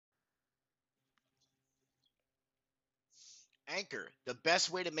Anchor, the best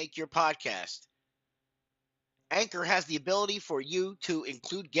way to make your podcast. Anchor has the ability for you to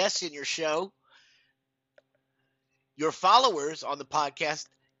include guests in your show. Your followers on the podcast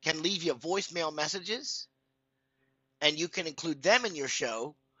can leave you voicemail messages, and you can include them in your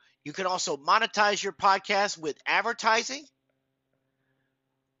show. You can also monetize your podcast with advertising.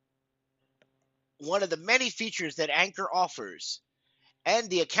 One of the many features that Anchor offers, and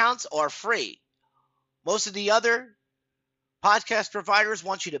the accounts are free. Most of the other podcast providers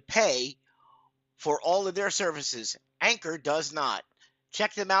want you to pay for all of their services. Anchor does not.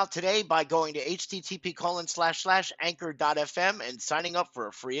 Check them out today by going to http://anchor.fm and signing up for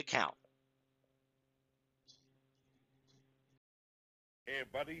a free account. Hey,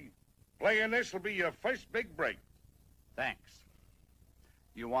 buddy, playing this will be your first big break. Thanks.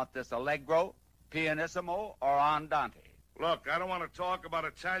 You want this allegro, pianissimo, or andante? Look, I don't want to talk about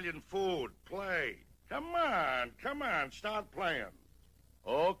Italian food. Play. Come on, start playing.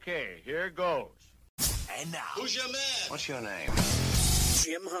 Okay, here goes. And now, who's your man? What's your name?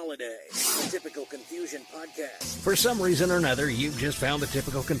 Jim Holiday, the Typical Confusion Podcast. For some reason or another, you've just found the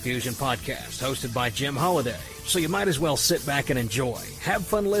Typical Confusion Podcast, hosted by Jim Holiday. So you might as well sit back and enjoy. Have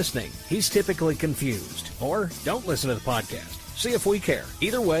fun listening. He's typically confused. Or don't listen to the podcast. See if we care.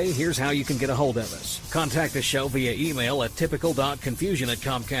 Either way, here's how you can get a hold of us. Contact the show via email at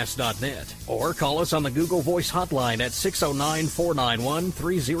typical.confusion@comcast.net. Or call us on the Google Voice hotline at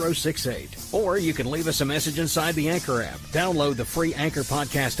 609-491-3068. Or you can leave us a message inside the Anchor app. Download the free Anchor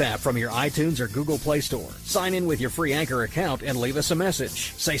podcast app from your iTunes or Google Play Store. Sign in with your free Anchor account and leave us a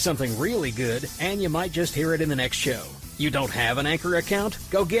message. Say something really good, and you might just hear it in the next show. You don't have an Anchor account?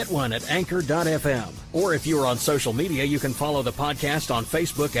 Go get one at anchor.fm. Or if you are on social media, you can follow the podcast on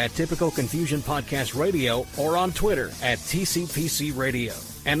Facebook at Typical Confusion Podcast Radio or on Twitter at TCPC Radio.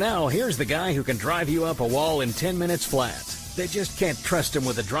 And now, here's the guy who can drive you up a wall in 10 minutes flat. They just can't trust him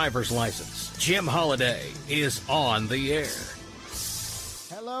with a driver's license. Jim Holiday is on the air.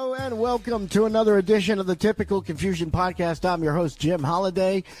 Hello and welcome to another edition of the Typical Confusion Podcast. I'm your host, Jim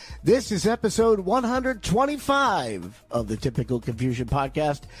Holiday. This is episode 125 of the Typical Confusion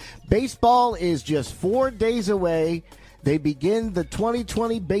Podcast. Baseball is just 4 days away. They begin the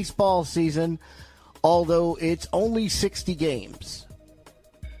 2020 baseball season, although it's only 60 games.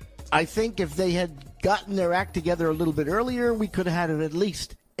 I think if they had gotten their act together a little bit earlier, we could have had it at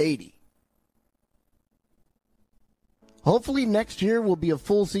least 80. Hopefully next year will be a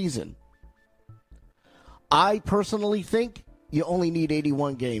full season. I personally think you only need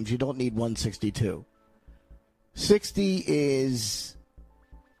 81 games. You don't need 162. 60 is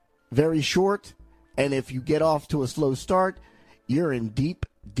very short, and if you get off to a slow start, you're in deep,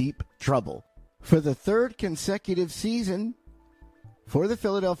 deep trouble. For the third consecutive season for the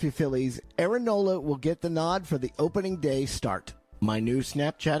Philadelphia Phillies, Aaron Nola will get the nod for the opening day start. My new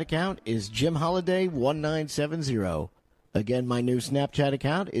Snapchat account is Jim Holiday 1970. Again, my new Snapchat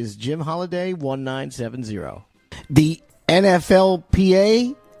account is Jim Holiday 1970. The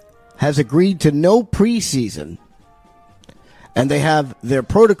NFLPA has agreed to no preseason, and they have their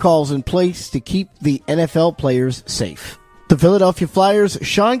protocols in place to keep the NFL players safe. The Philadelphia Flyers'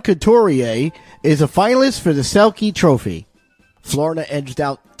 Sean Couturier is a finalist for the Selke Trophy. Florida edged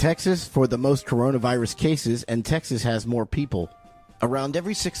out Texas for the most coronavirus cases, and Texas has more people. Around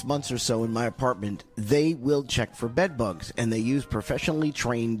every 6 months or so in my apartment, they will check for bed bugs, and they use professionally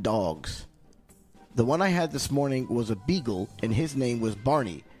trained dogs. The one I had this morning was a beagle, and his name was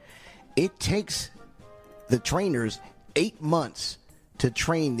Barney. It takes the trainers 8 months to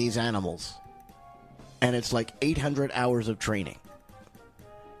train these animals, and it's like 800 hours of training.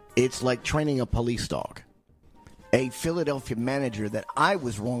 It's like training a police dog. A Philadelphia manager that I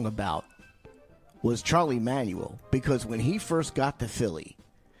was wrong about was Charlie Manuel, because when he first got to Philly,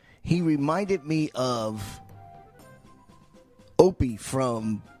 he reminded me of Opie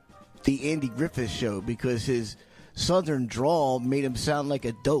from the Andy Griffith Show, because his southern drawl made him sound like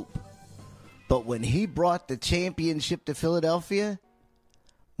a dope. But when he brought the championship to Philadelphia,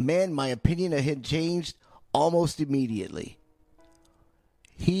 man, my opinion of him changed almost immediately.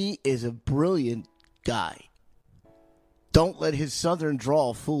 He is a brilliant guy. Don't let his southern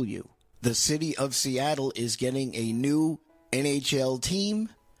drawl fool you. The city of Seattle is getting a new NHL team.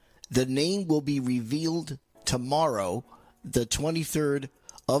 The name will be revealed tomorrow, the 23rd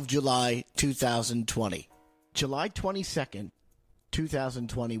of July, 2020. July 22nd,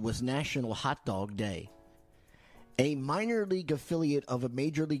 2020 was National Hot Dog Day. A minor league affiliate of a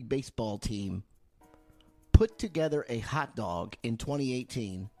Major League Baseball team put together a hot dog in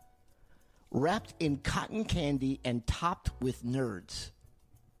 2018, wrapped in cotton candy and topped with nerds.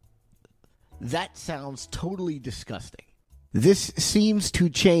 That sounds totally disgusting. This seems to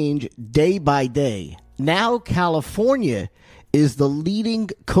change day by day. Now California is the leading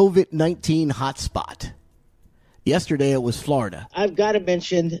COVID-19 hotspot. Yesterday it was Florida. I've got to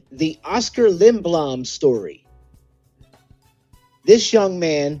mention the Oscar Lindblom story. This young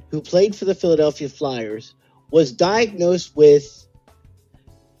man who played for the Philadelphia Flyers was diagnosed with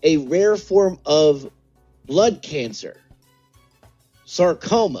a rare form of blood cancer,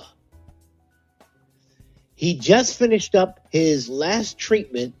 sarcoma. He just finished up his last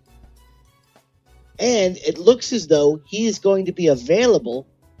treatment, and it looks as though he is going to be available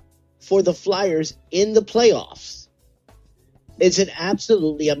for the Flyers in the playoffs. It's an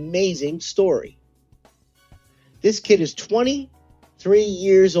absolutely amazing story. This kid is 23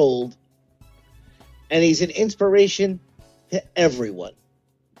 years old, and he's an inspiration to everyone.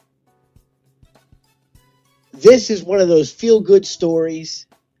 This is one of those feel-good stories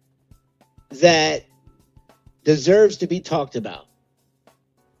that deserves to be talked about.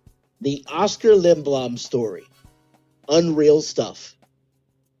 The Oscar Lindblom story. Unreal stuff,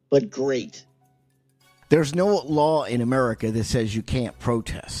 but great. There's no law in America that says you can't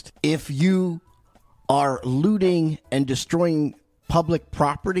protest. If you are looting and destroying public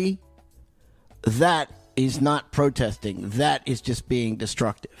property, that is not protesting. That is just being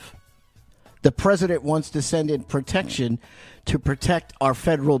destructive. The president wants to send in protection to protect our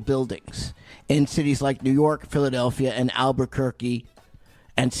federal buildings in cities like New York, Philadelphia, and Albuquerque,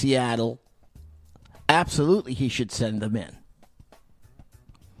 and Seattle. Absolutely, he should send them in.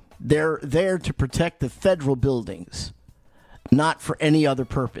 They're there to protect the federal buildings, not for any other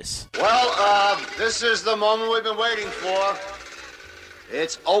purpose. Well, this is the moment we've been waiting for.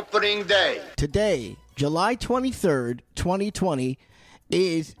 It's opening day. Today, July 23rd, 2020,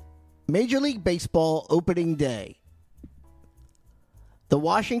 is Major League Baseball opening day. The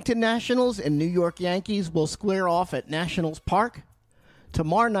Washington Nationals and New York Yankees will square off at Nationals Park.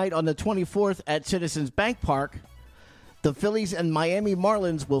 Tomorrow night on the 24th at Citizens Bank Park, the Phillies and Miami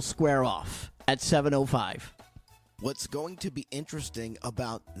Marlins will square off at 7:05. What's going to be interesting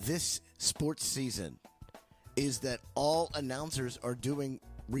about this sports season is that all announcers are doing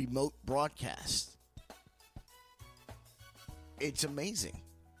remote broadcasts. It's amazing.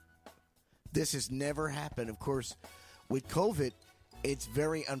 This has never happened. Of course, with COVID, it's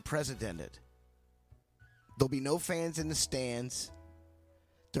very unprecedented. There'll be no fans in the stands.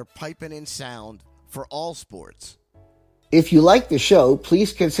 They're piping in sound for all sports. If you like the show,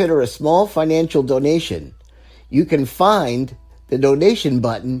 please consider a small financial donation. You can find the donation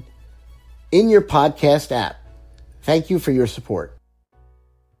button in your podcast app. Thank you for your support.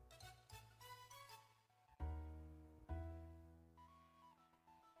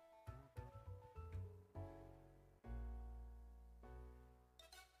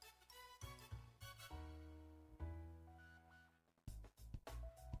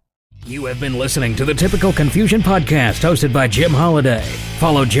 You have been listening to the Typical Confusion Podcast, hosted by Jim Holiday.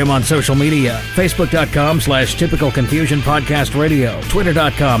 Follow Jim on social media, Facebook.com/Typical Confusion Podcast Radio,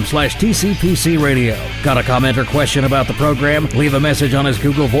 Twitter.com/TCPC Radio. Got a comment or question about the program? Leave a message on his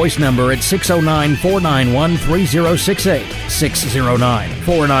Google Voice number at 609-491-3068,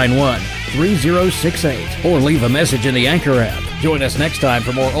 609-491-3068, or leave a message in the Anchor app. Join us next time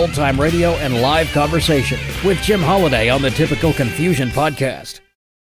for more old-time radio and live conversation with Jim Holiday on the Typical Confusion Podcast.